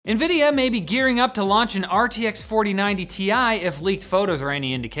NVIDIA may be gearing up to launch an RTX 4090 Ti if leaked photos are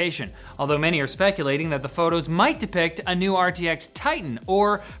any indication, although many are speculating that the photos might depict a new RTX Titan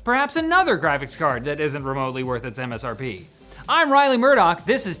or perhaps another graphics card that isn't remotely worth its MSRP. I'm Riley Murdoch,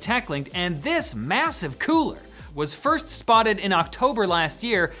 this is TechLinked, and this massive cooler was first spotted in October last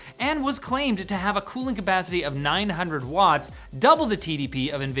year and was claimed to have a cooling capacity of 900 watts, double the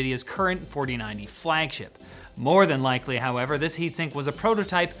TDP of NVIDIA's current 4090 flagship. More than likely, however, this heatsink was a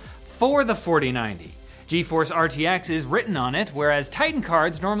prototype for the 4090. GeForce RTX is written on it, whereas Titan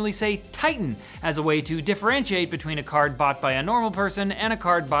cards normally say Titan as a way to differentiate between a card bought by a normal person and a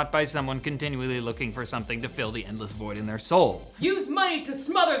card bought by someone continually looking for something to fill the endless void in their soul. Use money to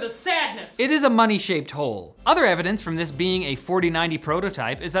smother the sadness. It is a money-shaped hole. Other evidence from this being a 4090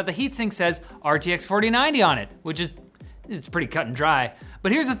 prototype is that the heatsink says RTX 4090 on it, which is it's pretty cut and dry.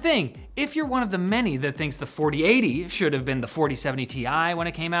 But here's the thing, if you're one of the many that thinks the 4080 should have been the 4070 Ti when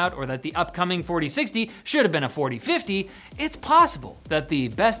it came out, or that the upcoming 4060 should have been a 4050, it's possible that the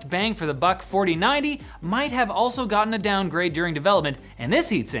best bang for the buck 4090 might have also gotten a downgrade during development, and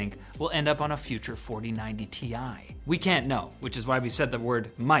this heatsink will end up on a future 4090 Ti. We can't know, which is why we said the word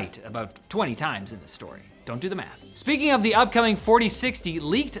might about 20 times in this story. Don't do the math. Speaking of the upcoming 4060,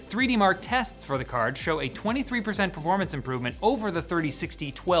 leaked 3D Mark tests for the card show a 23% performance improvement over the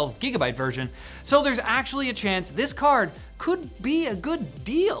 3060 12GB version, so there's actually a chance this card could be a good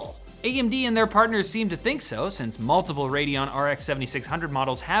deal. AMD and their partners seem to think so, since multiple Radeon RX 7600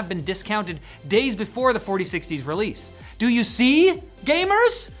 models have been discounted days before the 4060's release. Do you see,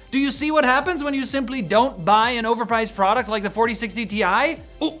 gamers? Do you see what happens when you simply don't buy an overpriced product like the 4060 Ti?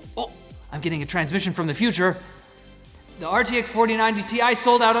 Oh. I'm getting a transmission from the future. The RTX 4090 Ti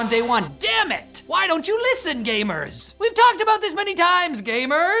sold out on day one. Damn it! Why don't you listen, gamers? We've talked about this many times,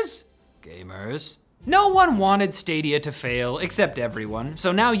 gamers. Gamers. No one wanted Stadia to fail, except everyone.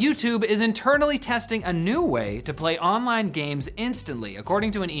 So now YouTube is internally testing a new way to play online games instantly,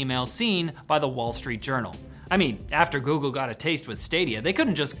 according to an email seen by the Wall Street Journal. I mean, after Google got a taste with Stadia, they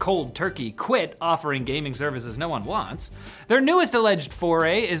couldn't just cold turkey quit offering gaming services no one wants. Their newest alleged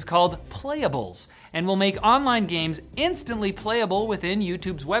foray is called Playables, and will make online games instantly playable within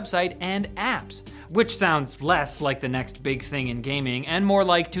YouTube's website and apps, which sounds less like the next big thing in gaming and more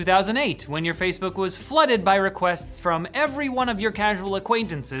like 2008, when your Facebook was flooded by requests from every one of your casual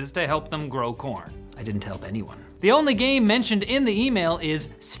acquaintances to help them grow corn. I didn't help anyone. The only game mentioned in the email is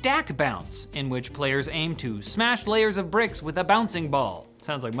Stack Bounce, in which players aim to smash layers of bricks with a bouncing ball.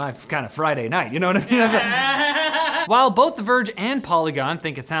 Sounds like my kind of Friday night, you know what I mean? While both The Verge and Polygon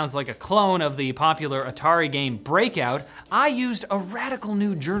think it sounds like a clone of the popular Atari game Breakout, I used a radical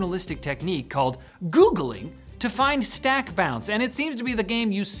new journalistic technique called Googling to find Stack Bounce, and it seems to be the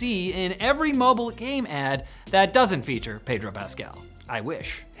game you see in every mobile game ad that doesn't feature Pedro Pascal. I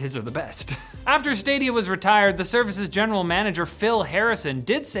wish. His are the best. After Stadia was retired, the service's general manager, Phil Harrison,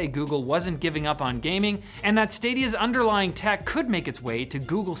 did say Google wasn't giving up on gaming and that Stadia's underlying tech could make its way to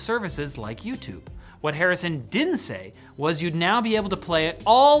Google services like YouTube. What Harrison didn't say was you'd now be able to play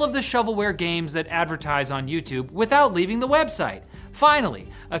all of the shovelware games that advertise on YouTube without leaving the website. Finally,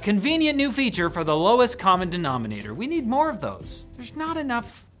 a convenient new feature for the lowest common denominator. We need more of those. There's not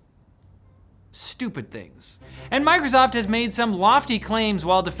enough stupid things. And Microsoft has made some lofty claims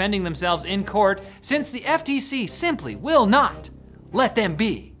while defending themselves in court, since the FTC simply will not let them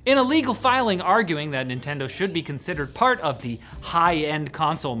be. In a legal filing arguing that Nintendo should be considered part of the high-end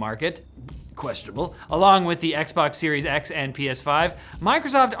console market, questionable, along with the Xbox Series X and PS5,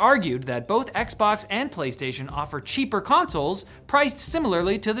 Microsoft argued that both Xbox and PlayStation offer cheaper consoles priced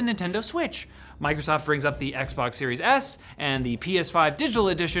similarly to the Nintendo Switch. Microsoft brings up the Xbox Series S and the PS5 Digital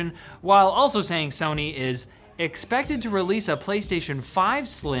Edition, while also saying Sony is expected to release a PlayStation 5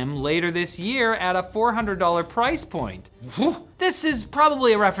 Slim later this year at a $400 price point. This is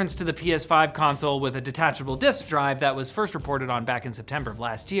probably a reference to the PS5 console with a detachable disc drive that was first reported on back in September of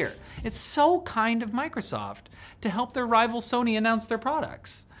last year. It's so kind of Microsoft to help their rival Sony announce their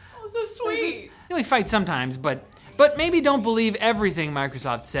products. Oh, so sweet. We fight sometimes, but maybe don't believe everything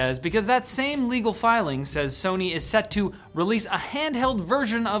Microsoft says, because that same legal filing says Sony is set to release a handheld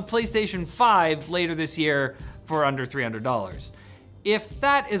version of PlayStation 5 later this year for under $300. If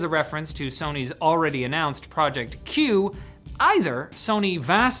that is a reference to Sony's already announced Project Q, Either Sony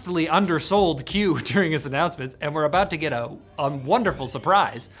vastly undersold Q during its announcements and we're about to get a wonderful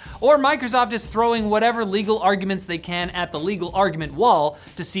surprise, or Microsoft is throwing whatever legal arguments they can at the legal argument wall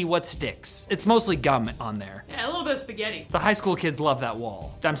to see what sticks. It's mostly gum on there. Yeah, a little bit of spaghetti. The high school kids love that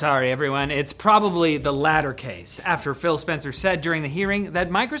wall. I'm sorry, everyone. It's probably the latter case, after Phil Spencer said during the hearing that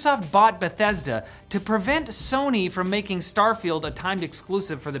Microsoft bought Bethesda to prevent Sony from making Starfield a timed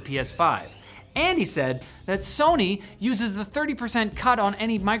exclusive for the PS5. And he said that Sony uses the 30% cut on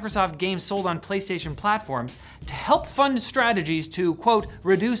any Microsoft games sold on PlayStation platforms to help fund strategies to, quote,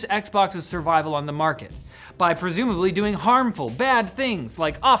 reduce Xbox's survival on the market, by presumably doing harmful, bad things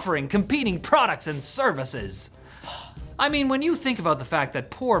like offering competing products and services. I mean, when you think about the fact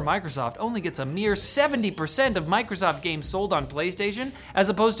that poor Microsoft only gets a mere 70% of Microsoft games sold on PlayStation, as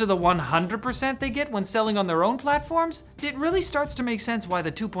opposed to the 100% they get when selling on their own platforms, it really starts to make sense why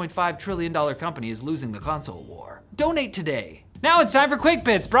the $2.5 trillion company is losing the console war. Donate today. Now it's time for Quick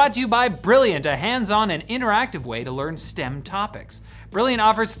Bits, brought to you by Brilliant, a hands-on and interactive way to learn STEM topics. Brilliant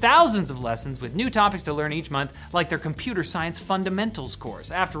offers thousands of lessons with new topics to learn each month, like their computer science fundamentals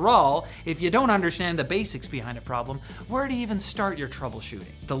course. After all, if you don't understand the basics behind a problem, where to even start your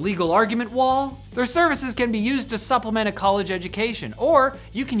troubleshooting? The legal argument wall? Their services can be used to supplement a college education, or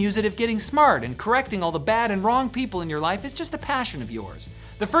you can use it if getting smart and correcting all the bad and wrong people in your life is just a passion of yours.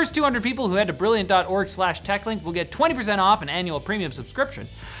 The first 200 people who head to brilliant.org/techlink will get 20% off an annual premium subscription.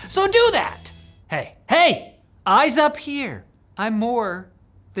 So do that! Hey, eyes up here. I'm more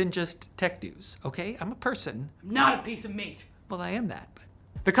than just tech news, okay? I'm a person. I'm not a piece of meat. Well, I am that, but...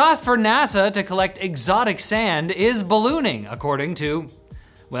 The cost for NASA to collect exotic sand is ballooning, according to,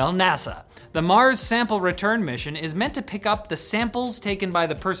 well, NASA. The Mars Sample Return mission is meant to pick up the samples taken by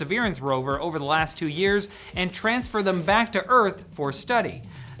the Perseverance rover over the last 2 years and transfer them back to Earth for study.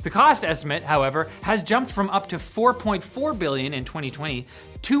 The cost estimate, however, has jumped from up to $4.4 billion in 2020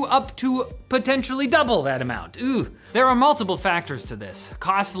 to up to potentially double that amount. Ooh. There are multiple factors to this.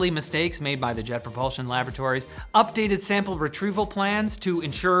 Costly mistakes made by the Jet Propulsion Laboratories, updated sample retrieval plans to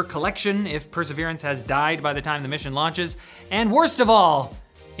ensure collection if Perseverance has died by the time the mission launches, and worst of all,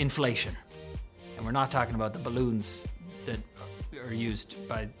 inflation. And we're not talking about the balloons that are used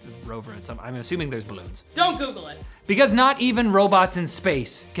by the rover. I'm assuming there's balloons. Don't Google it. Because not even robots in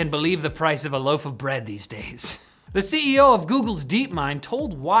space can believe the price of a loaf of bread these days. The CEO of Google's DeepMind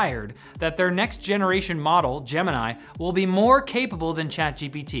told Wired that their next generation model, Gemini, will be more capable than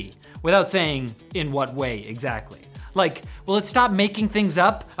ChatGPT, without saying in what way exactly. Like, will it stop making things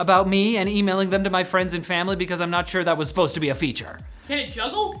up about me and emailing them to my friends and family because I'm not sure that was supposed to be a feature? Can it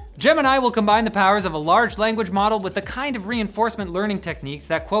juggle? Gemini will combine the powers of a large language model with the kind of reinforcement learning techniques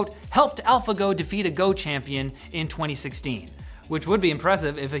that, quote, helped AlphaGo defeat a Go champion in 2016. Which would be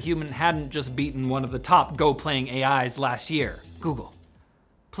impressive if a human hadn't just beaten one of the top Go playing AIs last year. Google,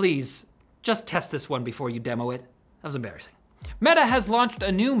 please, just test this one before you demo it. That was embarrassing. Meta has launched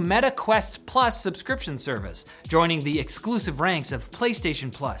a new Meta Quest Plus subscription service, joining the exclusive ranks of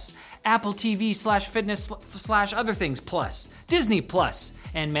PlayStation Plus, Apple TV/fitness/other things Plus, Disney Plus,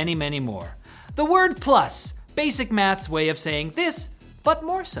 and many, many more. The word plus, basic math's way of saying this, but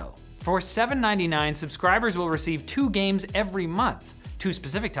more so. For $7.99, subscribers will receive 2 games every month, 2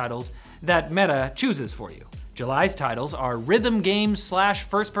 specific titles that Meta chooses for you. July's titles are rhythm game /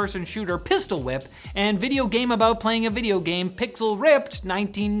 first-person shooter Pistol Whip and video game about playing a video game Pixel Ripped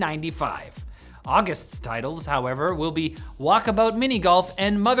 1995. August's titles, however, will be Walkabout Mini Golf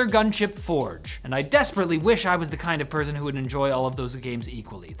and Mother Gunship Forge. And I desperately wish I was the kind of person who would enjoy all of those games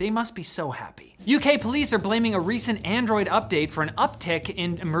equally. They must be so happy. UK police are blaming a recent Android update for an uptick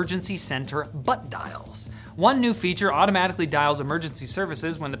in emergency center butt dials. One new feature automatically dials emergency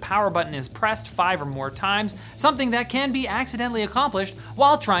services when the power button is pressed 5 or more times, something that can be accidentally accomplished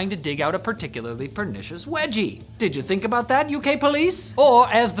while trying to dig out a particularly pernicious wedgie. Did you think about that, UK police? Or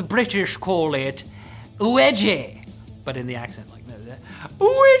as the British call it, wedgie. But in the accent like that.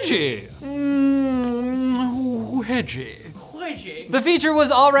 Wedgie. Wedgie. The feature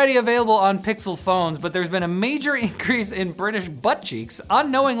was already available on Pixel phones, but there's been a major increase in British butt cheeks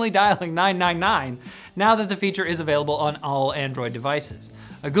unknowingly dialing 999 now that the feature is available on all Android devices.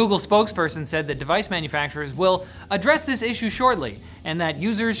 A Google spokesperson said that device manufacturers will address this issue shortly, and that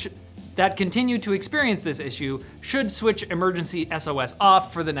users that continue to experience this issue should switch emergency SOS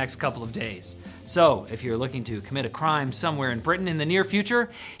off for the next couple of days. So if you're looking to commit a crime somewhere in Britain in the near future,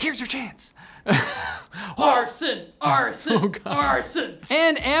 here's your chance. Arson, arson, arson.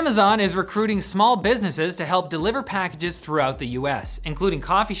 And Amazon is recruiting small businesses to help deliver packages throughout the US, including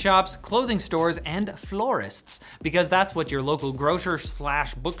coffee shops, clothing stores, and florists, because that's what your local grocer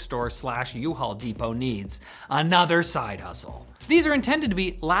 / bookstore / U-Haul depot needs. Another side hustle. These are intended to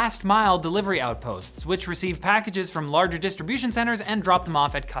be last mile delivery outposts, which receive packages from larger distribution centers and drop them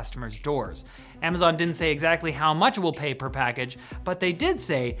off at customers' doors. Amazon didn't say exactly how much it will pay per package, but they did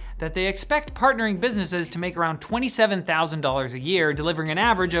say that they expect partnering businesses to make around $27,000 a year, delivering an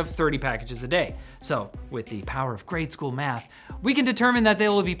average of 30 packages a day. So, with the power of grade school math, we can determine that they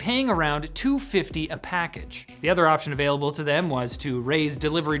will be paying around $2.50 a package. The other option available to them was to raise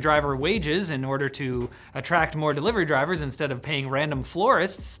delivery driver wages in order to attract more delivery drivers instead of paying random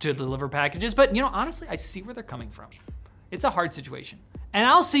florists to deliver packages. But honestly, I see where they're coming from. It's a hard situation. And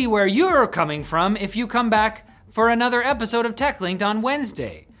I'll see where you're coming from if you come back for another episode of Tech Linked on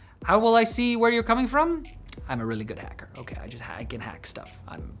Wednesday. How will I see where you're coming from? I'm a really good hacker. Okay, I can hack stuff.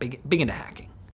 I'm big into hacking.